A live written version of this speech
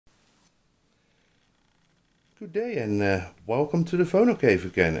Good day and welcome to the Phono Cave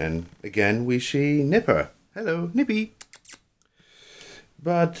again. And again we see Nipper. Hello, Nippy.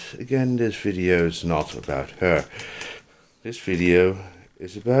 But again, this video is not about her. This video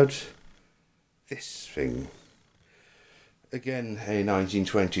is about this thing. Again, a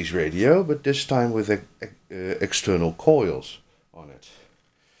 1920s radio, but this time with external coils on it.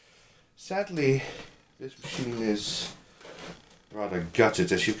 Sadly, this machine is rather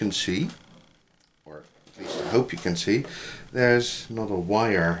gutted, as you can see. Or at least I hope you can see. There's not a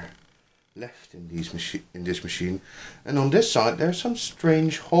wire left in this machine, and on this side there are some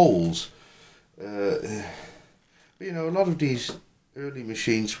strange holes. You know, a lot of these early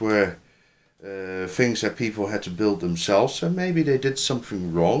machines were things that people had to build themselves, so maybe they did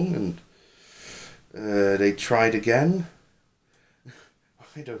something wrong and they tried again.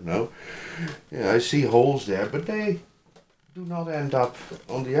 I don't know. Yeah, I see holes there, but they do not end up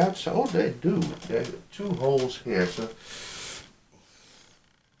on the outside. Oh, they do. There are two holes here, so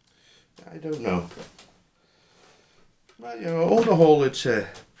I don't know. But you know, on the whole, it's a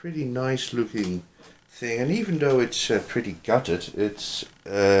pretty nice looking thing, and even though it's pretty gutted, it's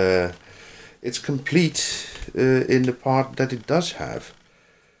complete in the part that it does have.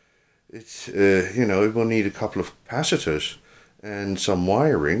 It's you know, it will need a couple of capacitors and some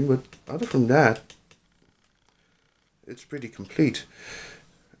wiring, but other from that, it's pretty complete.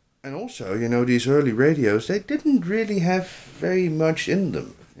 And also, you know, these early radios, they didn't really have very much in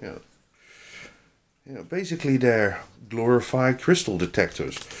them. You know, basically they're glorified crystal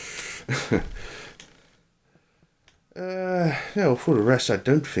detectors. You know, for the rest, I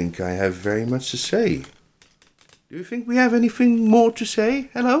don't think I have very much to say. Do you think we have anything more to say?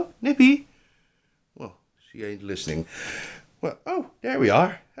 Hello, Nippy? Well, she ain't listening. Well, oh, there we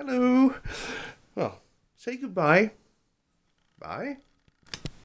are. Hello. Well, say goodbye. Bye.